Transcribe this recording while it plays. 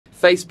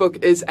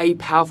Facebook is a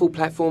powerful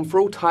platform for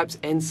all types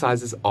and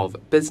sizes of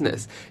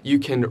business. You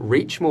can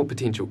reach more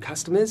potential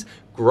customers,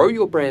 grow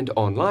your brand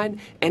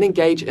online, and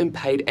engage in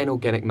paid and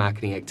organic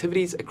marketing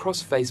activities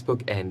across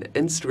Facebook and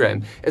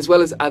Instagram, as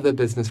well as other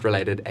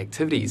business-related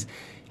activities.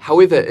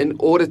 However, in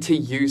order to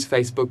use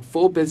Facebook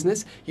for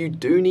business, you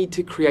do need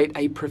to create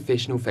a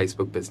professional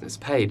Facebook business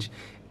page.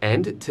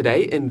 And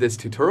today in this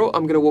tutorial,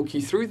 I'm going to walk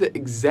you through the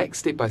exact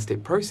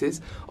step-by-step process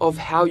of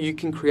how you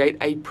can create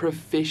a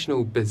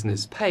professional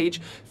business page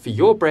for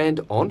your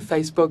brand on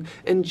Facebook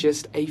in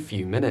just a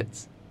few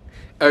minutes.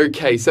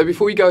 Okay, so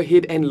before we go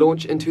ahead and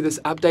launch into this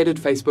updated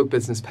Facebook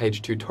business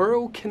page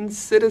tutorial,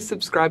 consider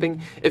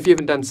subscribing if you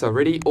haven't done so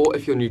already or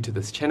if you're new to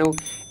this channel,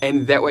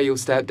 and that way you'll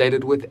stay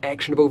updated with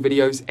actionable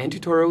videos and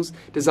tutorials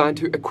designed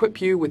to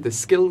equip you with the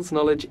skills,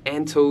 knowledge,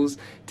 and tools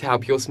to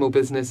help your small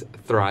business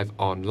thrive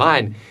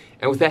online.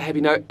 And with that happy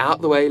note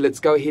out the way,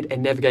 let's go ahead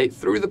and navigate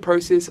through the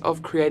process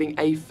of creating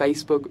a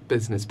Facebook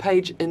business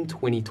page in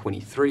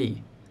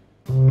 2023.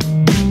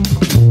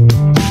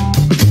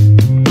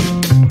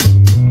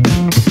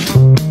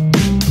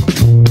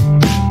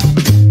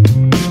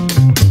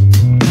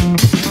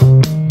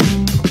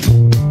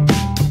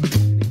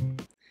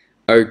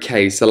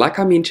 Okay, so like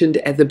I mentioned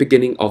at the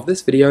beginning of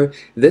this video,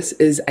 this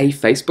is a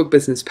Facebook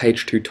business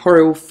page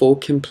tutorial for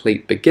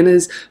complete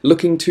beginners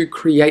looking to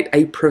create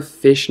a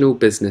professional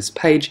business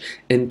page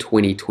in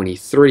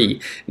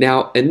 2023.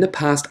 Now, in the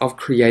past, I've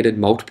created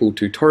multiple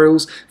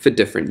tutorials for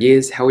different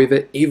years.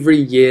 However, every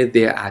year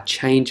there are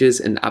changes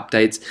and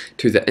updates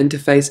to the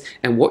interface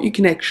and what you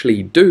can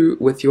actually do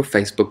with your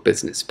Facebook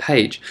business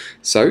page.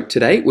 So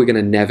today we're going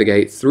to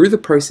navigate through the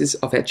process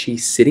of actually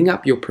setting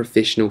up your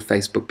professional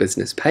Facebook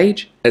business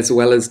page, as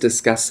well as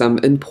discuss some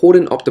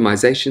important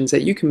optimizations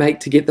that you can make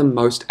to get the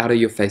most out of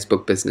your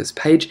Facebook business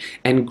page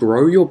and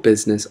grow your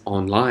business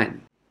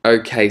online.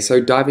 Okay, so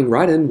diving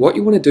right in, what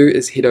you want to do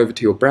is head over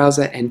to your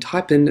browser and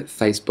type in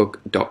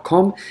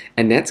facebook.com,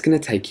 and that's going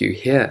to take you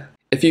here.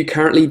 If you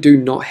currently do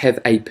not have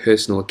a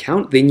personal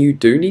account, then you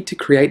do need to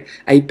create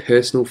a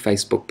personal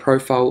Facebook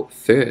profile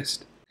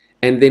first.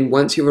 And then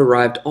once you've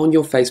arrived on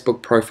your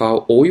Facebook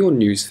profile or your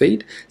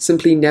newsfeed,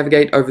 simply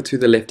navigate over to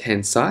the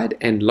left-hand side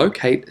and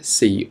locate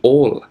See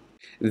All.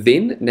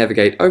 Then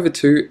navigate over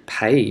to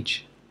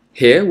Page.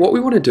 Here, what we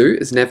want to do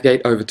is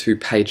navigate over to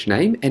Page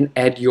Name and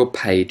add your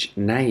page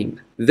name.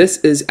 This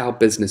is our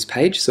business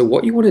page, so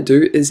what you want to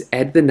do is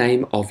add the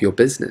name of your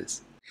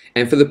business.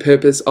 And for the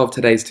purpose of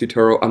today's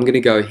tutorial, I'm going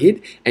to go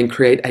ahead and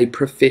create a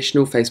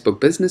professional Facebook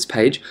business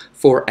page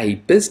for a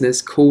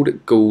business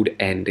called Gauld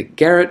and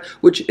Garrett,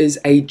 which is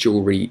a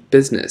jewelry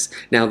business.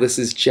 Now, this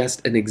is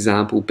just an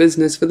example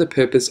business for the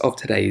purpose of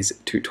today's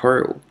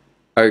tutorial.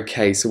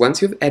 Okay, so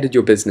once you've added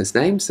your business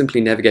name,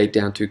 simply navigate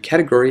down to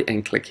Category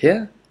and click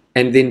here,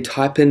 and then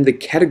type in the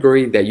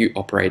category that you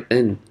operate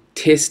in.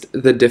 Test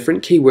the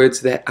different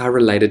keywords that are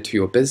related to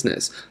your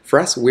business. For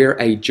us, we're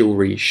a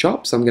jewelry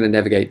shop, so I'm going to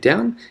navigate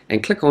down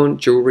and click on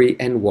Jewelry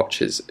and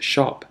Watches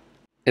Shop.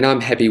 And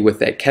I'm happy with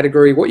that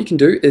category. What you can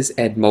do is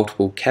add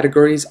multiple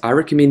categories. I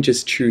recommend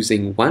just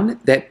choosing one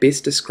that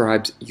best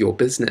describes your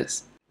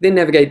business. Then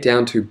navigate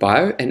down to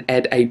Bio and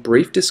add a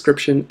brief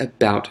description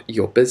about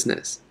your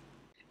business.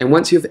 And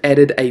once you've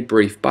added a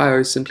brief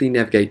bio, simply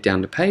navigate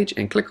down the page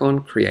and click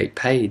on Create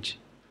Page.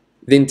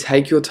 Then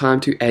take your time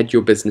to add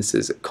your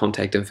business's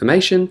contact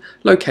information,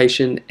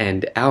 location,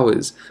 and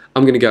hours.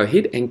 I'm going to go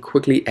ahead and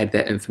quickly add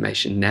that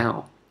information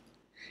now.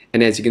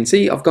 And as you can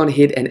see, I've gone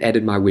ahead and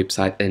added my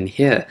website in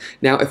here.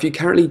 Now, if you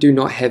currently do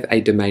not have a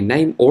domain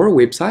name or a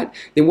website,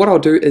 then what I'll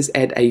do is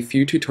add a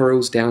few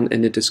tutorials down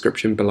in the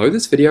description below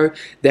this video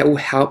that will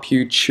help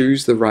you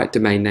choose the right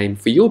domain name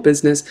for your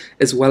business,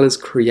 as well as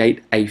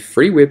create a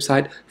free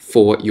website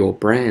for your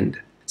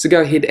brand. So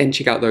go ahead and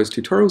check out those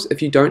tutorials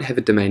if you don't have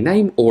a domain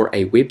name or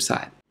a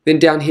website. Then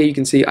down here you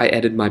can see I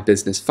added my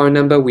business phone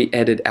number, we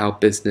added our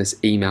business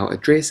email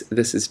address.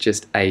 This is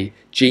just a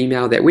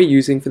Gmail that we're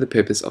using for the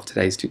purpose of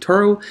today's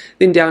tutorial.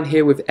 Then down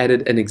here we've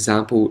added an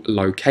example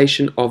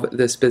location of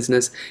this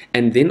business,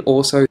 and then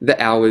also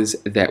the hours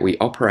that we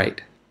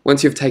operate.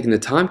 Once you've taken the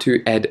time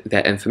to add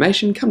that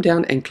information, come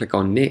down and click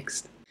on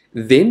Next.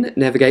 Then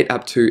navigate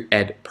up to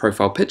Add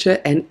Profile Picture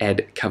and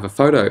Add Cover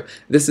Photo.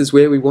 This is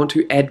where we want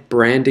to add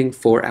branding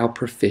for our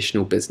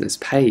professional business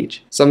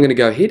page. So I'm going to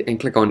go ahead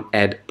and click on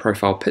Add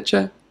Profile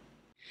Picture.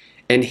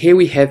 And here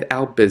we have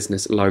our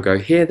business logo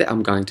here that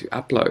I'm going to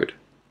upload.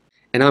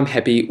 And I'm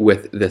happy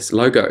with this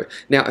logo.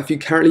 Now, if you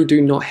currently do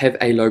not have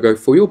a logo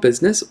for your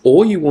business,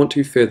 or you want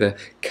to further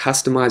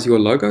customize your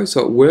logo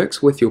so it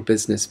works with your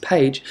business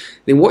page,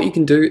 then what you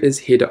can do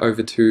is head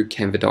over to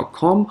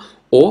canva.com,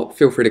 or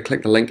feel free to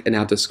click the link in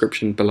our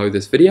description below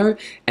this video,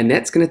 and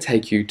that's going to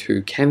take you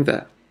to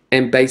Canva.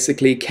 And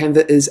basically,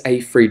 Canva is a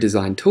free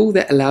design tool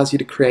that allows you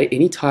to create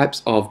any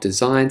types of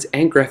designs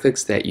and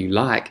graphics that you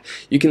like.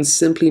 You can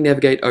simply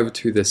navigate over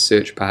to the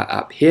search bar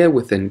up here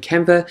within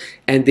Canva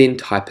and then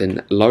type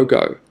in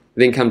logo.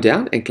 Then come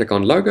down and click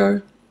on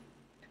logo.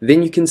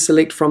 Then you can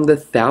select from the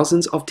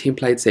thousands of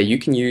templates that you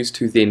can use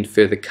to then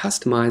further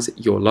customize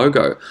your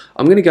logo.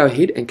 I'm going to go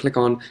ahead and click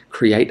on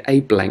Create a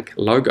Blank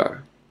Logo.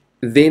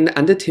 Then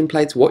under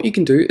templates, what you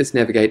can do is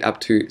navigate up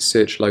to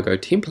search logo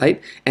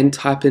template and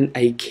type in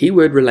a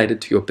keyword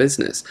related to your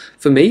business.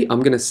 For me,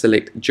 I'm going to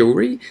select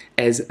jewelry,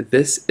 as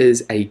this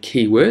is a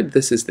keyword.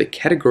 This is the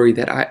category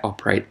that I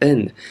operate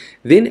in.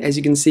 Then as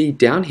you can see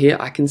down here,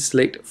 I can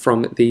select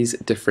from these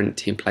different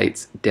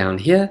templates down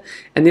here,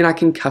 and then I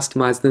can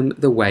customize them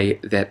the way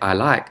that I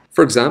like.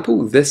 For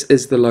example, this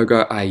is the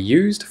logo I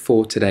used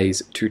for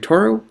today's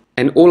tutorial.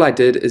 And all I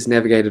did is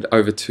navigated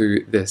over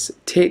to this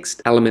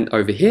text element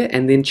over here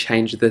and then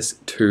change this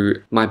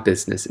to my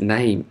business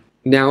name.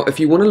 Now, if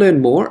you want to learn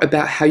more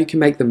about how you can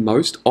make the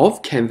most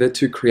of Canva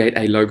to create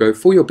a logo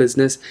for your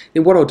business,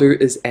 then what I'll do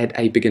is add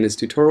a beginner's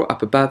tutorial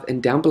up above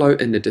and down below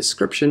in the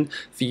description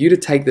for you to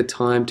take the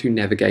time to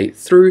navigate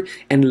through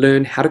and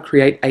learn how to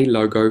create a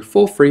logo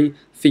for free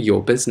for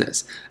your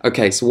business.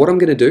 Okay, so what I'm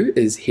going to do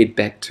is head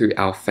back to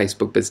our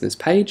Facebook business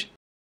page,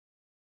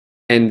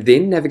 and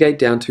then navigate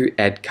down to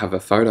add cover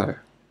photo.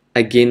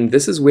 Again,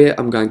 this is where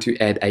I'm going to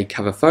add a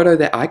cover photo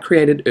that I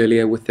created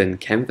earlier within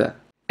Canva.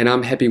 And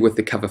I'm happy with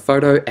the cover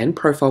photo and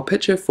profile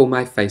picture for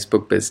my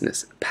Facebook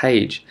business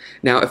page.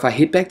 Now, if I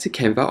head back to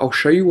Canva, I'll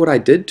show you what I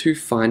did to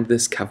find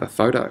this cover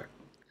photo.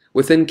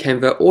 Within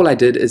Canva, all I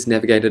did is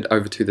navigated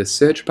over to the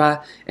search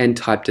bar and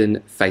typed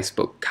in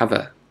Facebook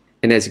cover.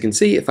 And as you can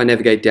see, if I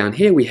navigate down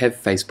here, we have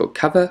Facebook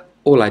cover.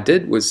 All I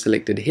did was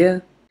selected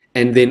here.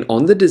 And then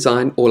on the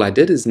design, all I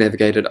did is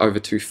navigated over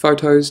to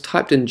photos,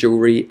 typed in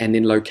jewelry, and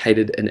then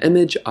located an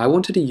image I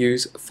wanted to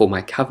use for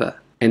my cover.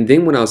 And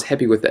then when I was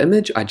happy with the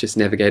image, I just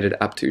navigated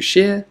up to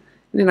share,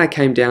 and then I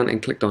came down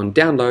and clicked on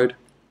download,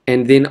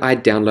 and then I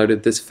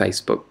downloaded this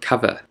Facebook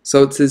cover.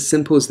 So it's as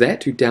simple as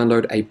that to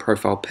download a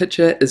profile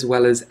picture as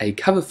well as a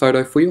cover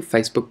photo for your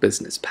Facebook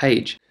business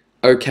page.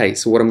 Okay,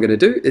 so what I'm going to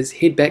do is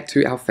head back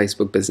to our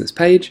Facebook business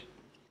page,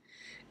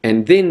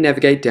 and then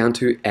navigate down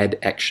to Add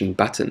Action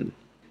button.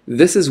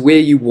 This is where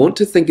you want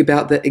to think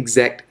about the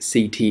exact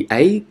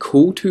CTA,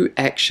 call to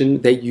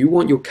action, that you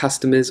want your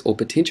customers or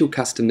potential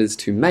customers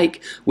to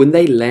make when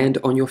they land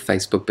on your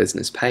Facebook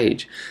business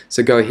page.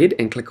 So go ahead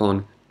and click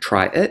on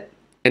Try It.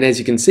 And as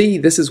you can see,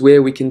 this is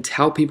where we can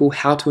tell people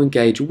how to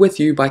engage with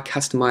you by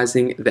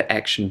customizing the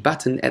action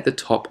button at the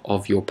top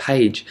of your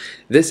page.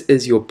 This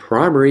is your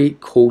primary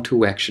call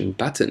to action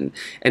button.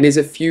 And there's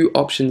a few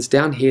options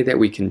down here that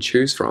we can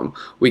choose from.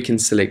 We can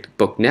select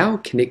Book Now,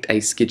 connect a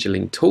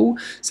scheduling tool.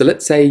 So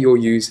let's say you're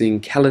using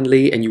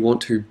Calendly and you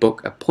want to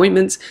book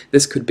appointments.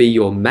 This could be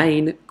your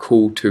main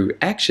call to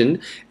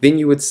action. Then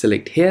you would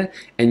select here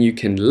and you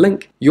can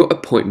link your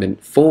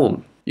appointment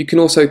form. You can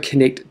also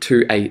connect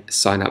to a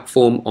sign up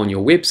form on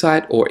your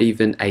website or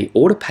even a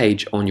order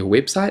page on your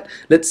website.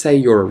 Let's say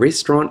you're a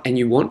restaurant and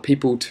you want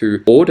people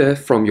to order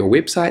from your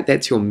website.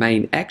 That's your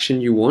main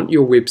action you want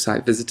your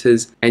website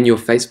visitors and your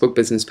Facebook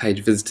business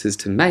page visitors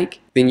to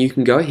make. Then you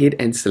can go ahead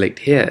and select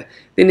here.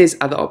 Then there's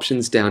other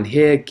options down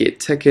here, get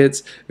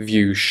tickets,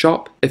 view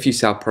shop. If you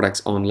sell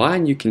products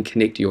online, you can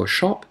connect to your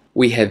shop.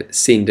 We have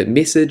send a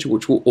message,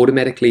 which will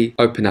automatically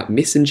open up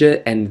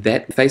Messenger, and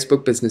that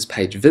Facebook business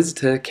page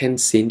visitor can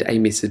send a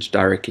message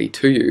directly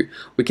to you.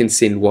 We can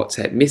send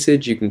WhatsApp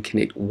message. You can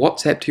connect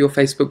WhatsApp to your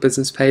Facebook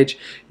business page.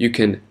 You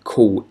can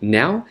call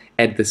now,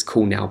 add this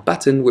call now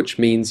button, which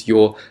means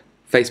your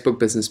Facebook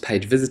business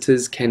page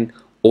visitors can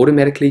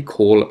automatically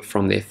call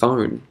from their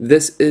phone.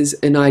 This is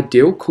an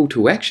ideal call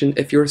to action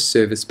if you're a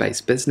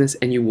service-based business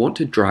and you want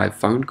to drive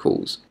phone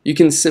calls. You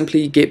can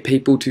simply get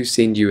people to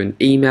send you an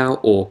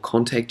email or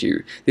contact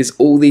you. There's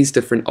all these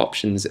different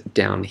options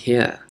down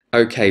here.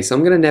 Okay, so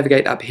I'm going to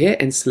navigate up here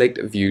and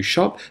select View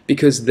Shop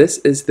because this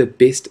is the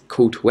best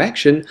call to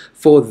action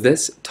for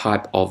this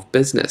type of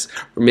business.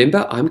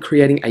 Remember, I'm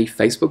creating a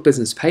Facebook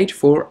business page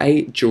for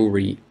a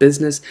jewelry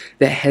business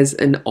that has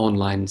an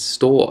online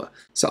store.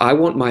 So I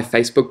want my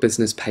Facebook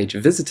business page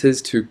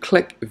visitors to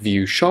click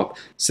View Shop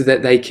so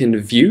that they can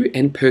view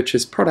and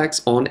purchase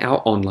products on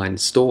our online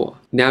store.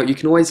 Now, you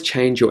can always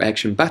change your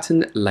action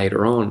button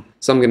later on.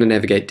 So I'm going to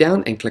navigate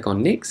down and click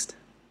on Next.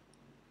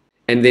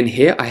 And then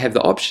here I have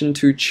the option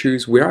to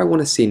choose where I want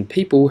to send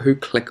people who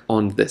click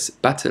on this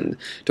button.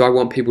 Do I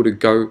want people to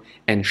go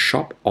and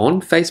shop on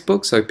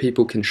Facebook so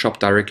people can shop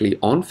directly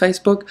on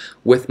Facebook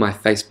with my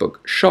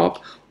Facebook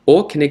shop,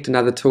 or connect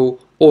another tool,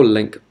 or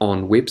link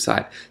on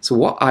website? So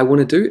what I want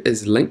to do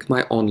is link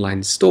my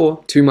online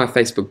store to my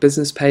Facebook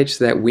business page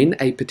so that when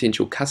a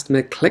potential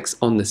customer clicks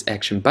on this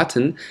action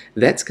button,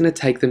 that's going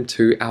to take them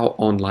to our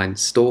online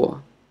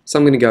store. So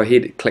I'm going to go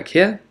ahead, click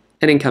here,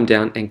 and then come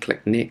down and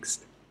click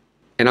Next.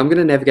 And I'm going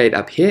to navigate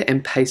up here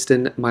and paste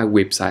in my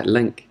website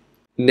link.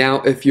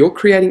 Now, if you're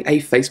creating a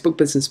Facebook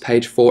business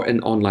page for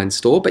an online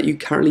store, but you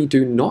currently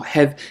do not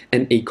have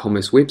an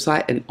e-commerce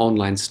website, an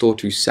online store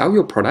to sell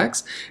your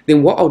products,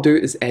 then what I'll do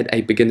is add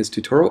a beginner's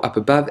tutorial up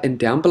above and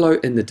down below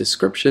in the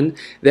description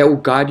that will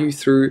guide you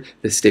through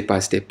the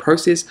step-by-step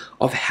process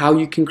of how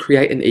you can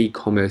create an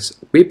e-commerce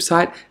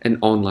website, an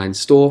online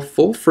store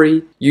for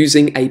free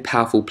using a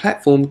powerful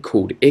platform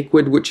called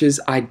Gauld, which is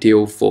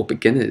ideal for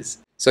beginners.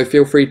 So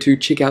feel free to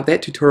check out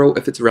that tutorial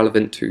if it's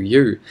relevant to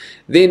you.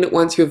 Then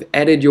once you've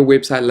added your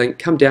website link,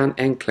 come down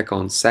and click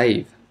on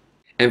save.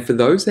 And for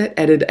those that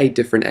added a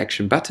different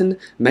action button,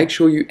 make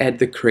sure you add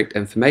the correct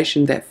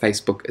information that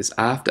Facebook is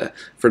after.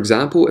 For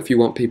example, if you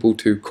want people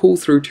to call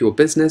through to your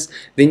business,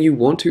 then you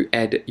want to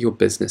add your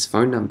business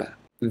phone number.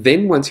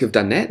 Then once you've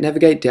done that,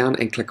 navigate down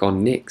and click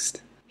on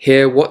next.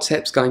 Here,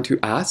 WhatsApp's going to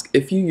ask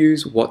if you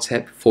use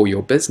WhatsApp for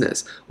your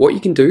business. What you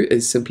can do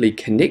is simply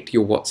connect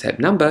your WhatsApp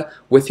number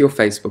with your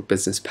Facebook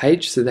business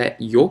page so that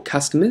your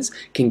customers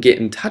can get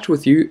in touch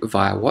with you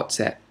via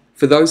WhatsApp.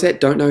 For those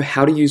that don't know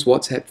how to use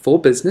WhatsApp for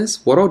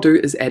business, what I'll do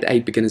is add a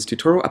beginner's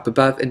tutorial up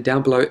above and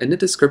down below in the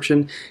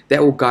description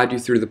that will guide you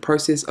through the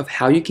process of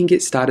how you can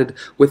get started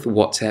with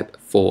WhatsApp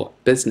for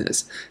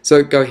business.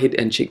 So go ahead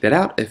and check that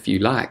out if you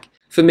like.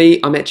 For me,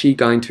 I'm actually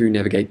going to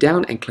navigate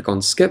down and click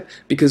on skip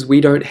because we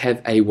don't have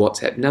a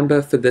WhatsApp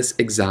number for this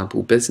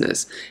example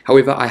business.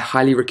 However, I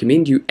highly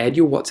recommend you add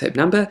your WhatsApp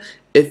number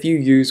if you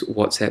use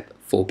WhatsApp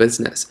for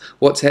business.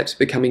 WhatsApp's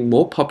becoming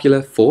more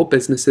popular for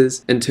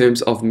businesses in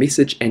terms of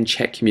message and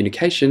chat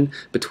communication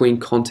between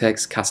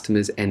contacts,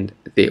 customers, and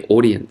their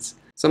audience.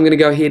 So I'm going to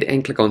go ahead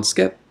and click on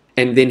skip.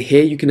 And then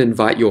here you can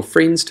invite your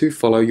friends to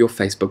follow your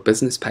Facebook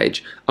business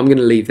page. I'm going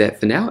to leave that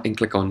for now and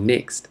click on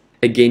next.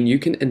 Again, you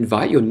can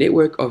invite your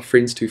network of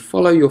friends to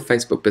follow your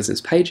Facebook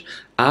business page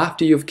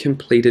after you've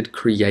completed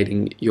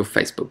creating your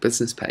Facebook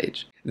business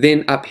page.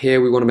 Then up here,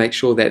 we want to make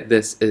sure that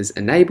this is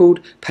enabled,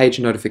 page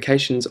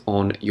notifications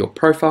on your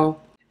profile.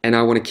 And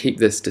I want to keep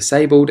this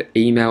disabled,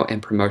 email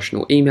and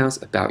promotional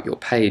emails about your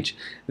page.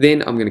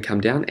 Then I'm going to come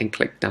down and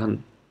click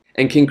done.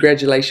 And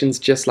congratulations,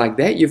 just like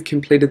that, you've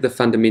completed the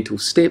fundamental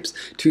steps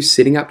to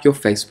setting up your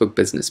Facebook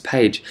business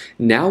page.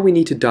 Now we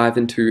need to dive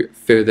into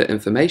further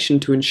information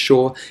to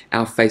ensure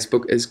our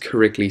Facebook is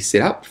correctly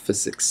set up for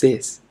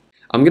success.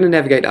 I'm going to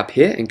navigate up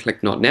here and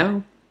click Not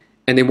Now.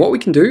 And then what we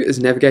can do is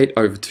navigate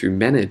over to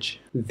Manage.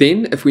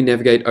 Then if we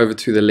navigate over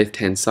to the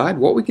left-hand side,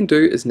 what we can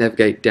do is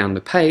navigate down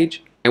the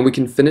page and we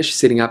can finish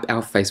setting up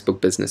our Facebook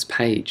business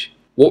page.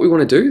 What we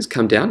want to do is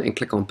come down and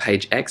click on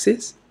Page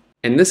Access.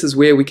 And this is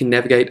where we can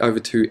navigate over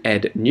to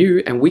Add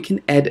New, and we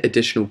can add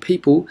additional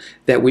people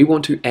that we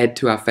want to add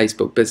to our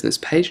Facebook business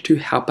page to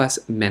help us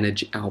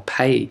manage our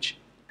page.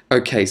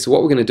 Okay, so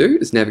what we're going to do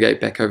is navigate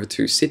back over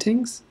to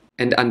Settings,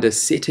 and under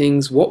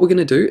Settings, what we're going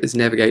to do is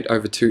navigate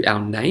over to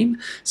our name.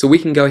 So we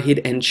can go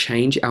ahead and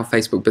change our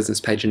Facebook business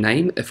page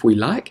name if we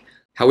like.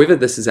 However,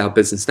 this is our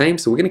business name,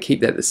 so we're going to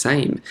keep that the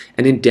same.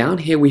 And then down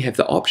here we have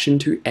the option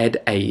to add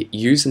a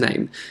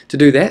username. To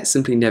do that,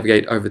 simply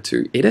navigate over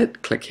to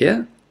Edit, click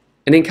here.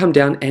 And then come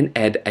down and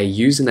add a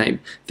username.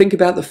 Think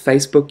about the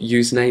Facebook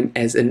username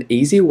as an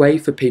easy way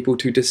for people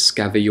to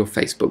discover your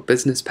Facebook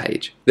business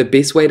page. The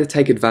best way to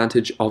take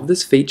advantage of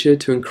this feature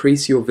to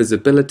increase your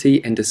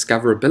visibility and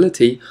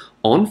discoverability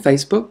on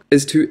Facebook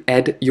is to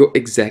add your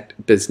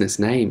exact business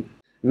name.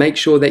 Make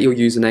sure that your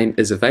username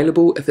is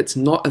available. If it's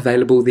not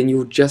available, then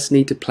you'll just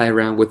need to play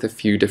around with a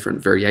few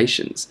different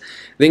variations.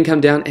 Then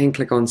come down and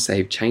click on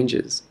Save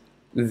Changes.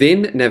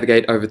 Then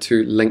navigate over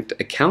to Linked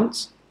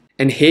Accounts.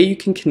 And here you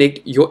can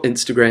connect your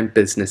Instagram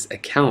business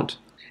account.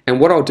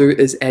 And what I'll do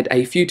is add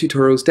a few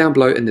tutorials down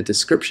below in the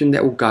description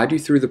that will guide you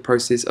through the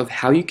process of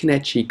how you can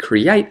actually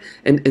create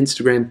an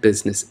Instagram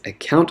business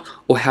account,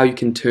 or how you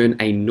can turn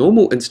a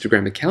normal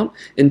Instagram account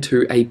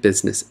into a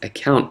business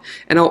account.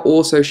 And I'll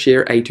also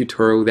share a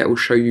tutorial that will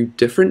show you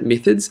different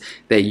methods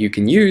that you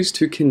can use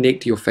to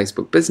connect your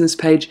Facebook business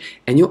page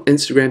and your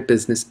Instagram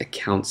business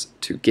accounts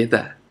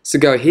together. So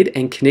go ahead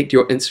and connect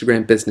your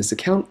Instagram business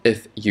account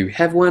if you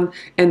have one,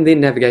 and then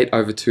navigate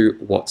over to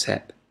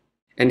WhatsApp.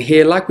 And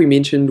here, like we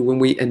mentioned when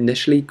we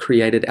initially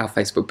created our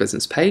Facebook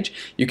business page,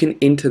 you can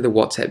enter the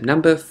WhatsApp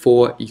number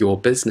for your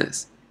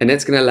business. And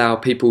that's going to allow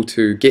people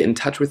to get in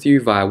touch with you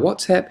via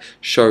WhatsApp,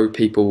 show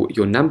people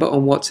your number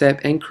on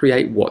WhatsApp, and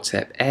create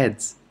WhatsApp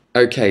ads.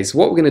 Okay, so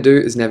what we're going to do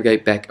is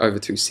navigate back over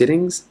to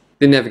Settings,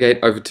 then navigate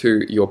over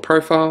to your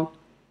profile.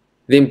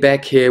 Then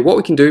back here, what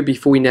we can do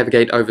before we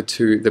navigate over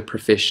to the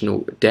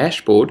professional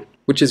dashboard,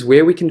 which is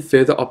where we can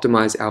further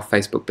optimize our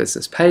Facebook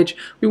business page,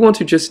 we want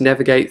to just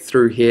navigate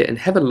through here and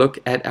have a look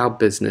at our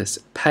business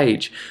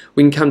page.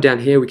 We can come down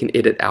here, we can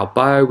edit our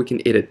bio, we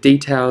can edit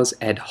details,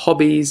 add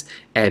hobbies,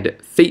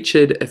 add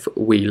featured if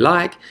we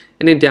like,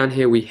 and then down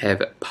here we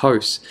have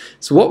posts.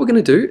 So what we're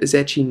going to do is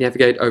actually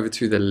navigate over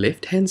to the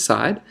left hand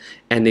side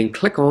and then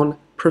click on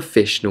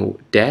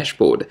professional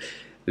dashboard.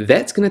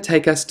 That's going to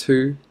take us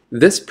to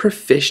this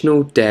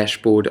professional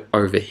dashboard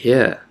over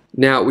here.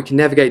 Now we can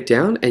navigate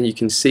down and you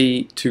can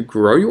see to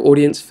grow your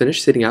audience,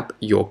 finish setting up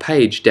your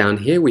page. Down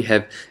here we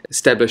have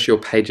establish your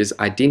page's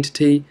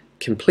identity,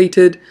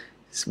 completed,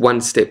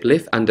 one step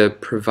left under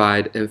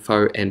provide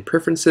info and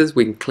preferences.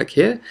 We can click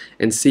here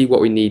and see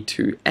what we need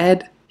to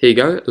add. Here you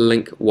go,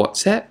 link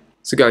WhatsApp.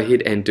 So go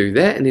ahead and do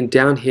that, and then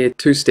down here,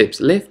 2 steps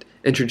left,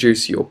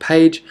 introduce your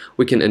page.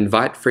 We can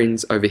invite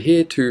friends over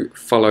here to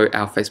follow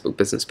our Facebook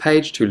business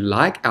page, to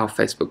like our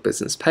Facebook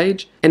business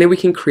page, and then we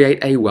can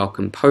create a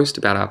welcome post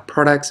about our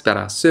products, about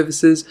our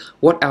services,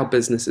 what our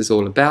business is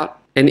all about,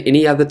 and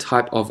any other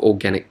type of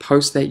organic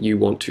post that you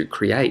want to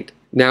create.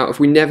 Now,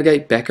 if we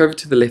navigate back over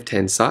to the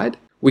left-hand side,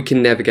 we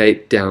can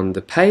navigate down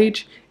the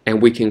page and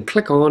we can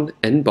click on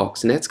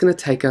inbox, and that's going to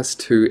take us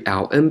to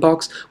our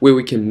inbox where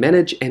we can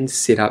manage and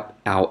set up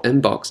our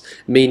inbox,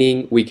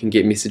 meaning we can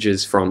get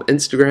messages from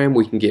Instagram,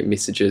 we can get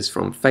messages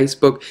from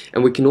Facebook,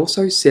 and we can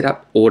also set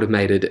up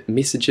automated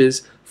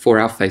messages for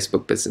our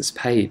Facebook business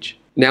page.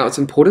 Now, it's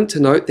important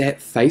to note that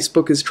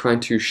Facebook is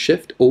trying to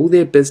shift all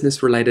their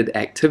business related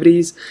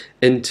activities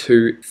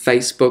into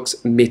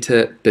Facebook's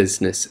Meta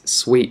Business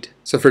Suite.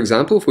 So for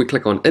example, if we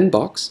click on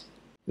inbox,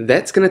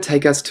 that's going to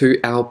take us to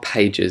our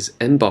pages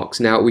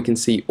inbox. Now we can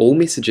see all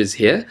messages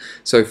here.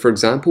 So for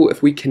example,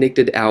 if we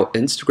connected our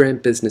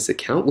Instagram business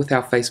account with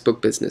our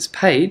Facebook business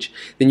page,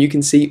 then you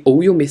can see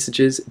all your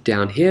messages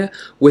down here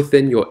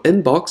within your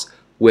inbox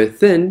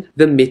within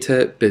the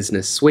Meta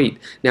Business Suite.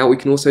 Now we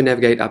can also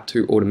navigate up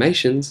to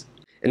automations,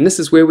 and this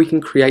is where we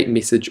can create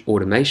message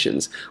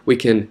automations. We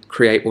can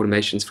create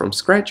automations from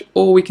scratch,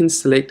 or we can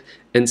select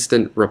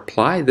instant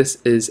reply.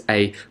 This is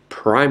a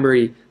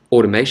primary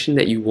automation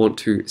that you want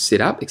to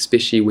set up,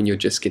 especially when you're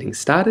just getting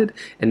started,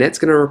 and that's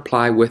going to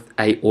reply with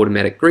an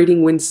automatic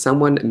greeting when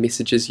someone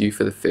messages you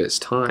for the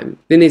first time.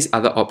 Then there's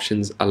other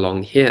options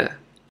along here.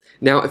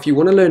 Now, if you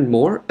want to learn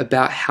more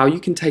about how you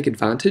can take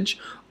advantage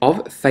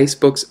of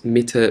Facebook's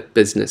Meta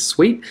Business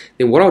Suite,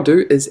 then what I'll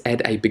do is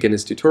add a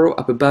beginner's tutorial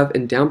up above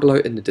and down below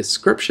in the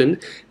description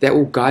that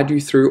will guide you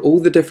through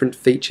all the different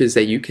features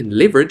that you can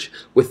leverage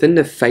within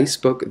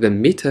the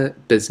Meta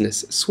Business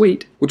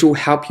Suite, which will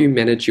help you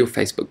manage your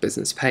Facebook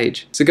business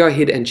page. So go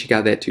ahead and check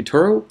out that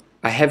tutorial.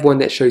 I have one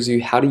that shows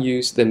you how to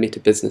use the Meta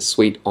Business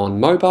Suite on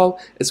mobile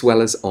as well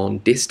as on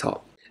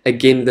desktop.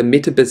 Again, the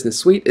Meta Business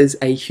Suite is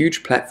a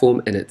huge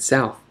platform in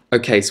itself.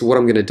 Okay, so what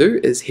I'm going to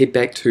do is head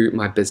back to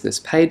my business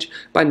page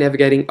by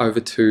navigating over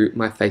to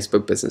my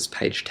Facebook business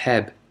page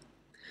tab.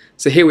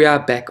 So here we are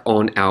back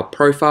on our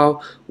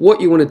profile.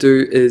 What you want to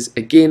do is,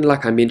 again,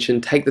 like I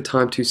mentioned, take the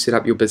time to set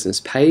up your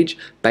business page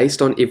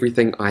based on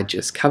everything I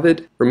just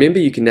covered. Remember,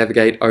 you can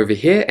navigate over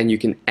here and you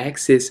can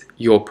access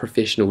your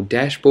professional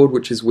dashboard,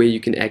 which is where you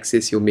can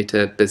access your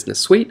Meta Business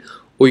Suite,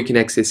 or you can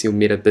access your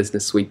Meta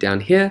Business Suite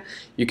down here.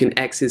 You can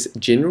access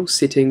general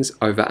settings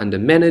over under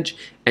manage,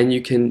 and you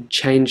can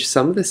change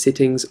some of the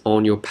settings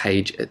on your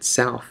page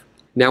itself.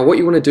 Now, what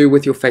you want to do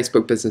with your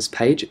Facebook business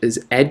page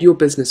is add your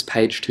business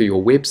page to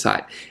your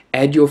website,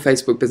 add your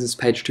Facebook business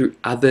page to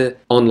other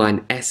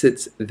online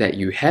assets that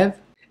you have,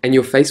 and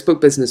your Facebook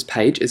business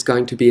page is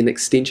going to be an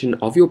extension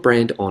of your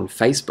brand on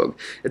Facebook.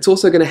 It's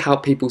also going to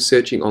help people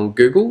searching on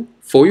Google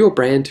for your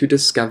brand to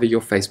discover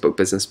your Facebook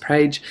business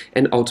page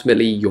and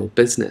ultimately your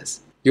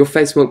business. Your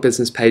Facebook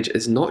business page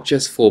is not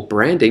just for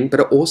branding, but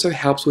it also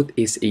helps with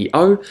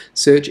SEO,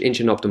 search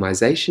engine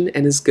optimization,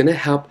 and is going to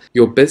help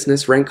your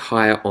business rank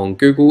higher on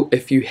Google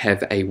if you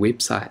have a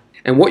website.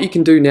 And what you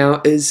can do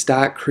now is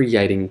start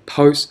creating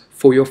posts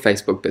for your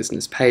Facebook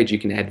business page. You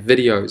can add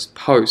videos,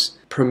 posts,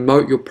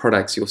 promote your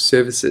products, your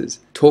services,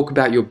 talk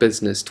about your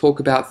business, talk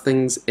about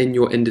things in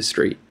your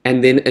industry,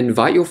 and then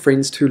invite your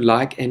friends to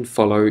like and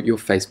follow your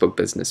Facebook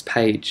business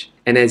page.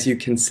 And as you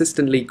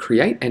consistently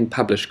create and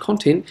publish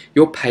content,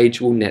 your page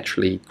will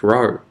naturally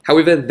grow.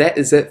 However, that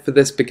is it for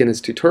this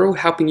beginner's tutorial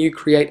helping you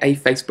create a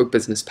Facebook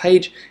business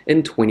page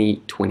in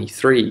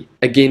 2023.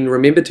 Again,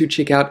 remember to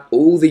check out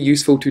all the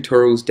useful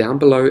tutorials down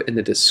below in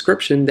the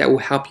description that will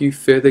help you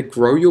further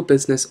grow your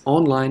business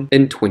online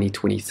in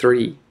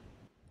 2023.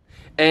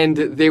 And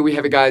there we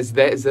have it, guys.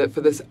 That is it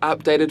for this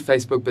updated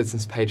Facebook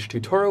business page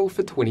tutorial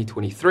for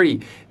 2023.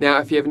 Now,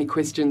 if you have any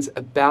questions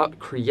about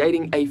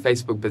creating a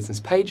Facebook business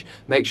page,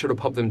 make sure to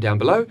pop them down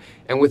below.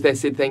 And with that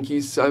said, thank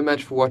you so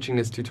much for watching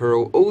this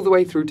tutorial all the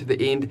way through to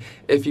the end.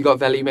 If you got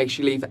value, make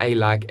sure you leave a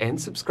like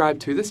and subscribe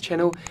to this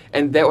channel.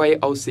 And that way,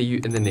 I'll see you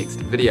in the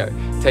next video.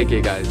 Take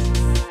care,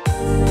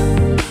 guys.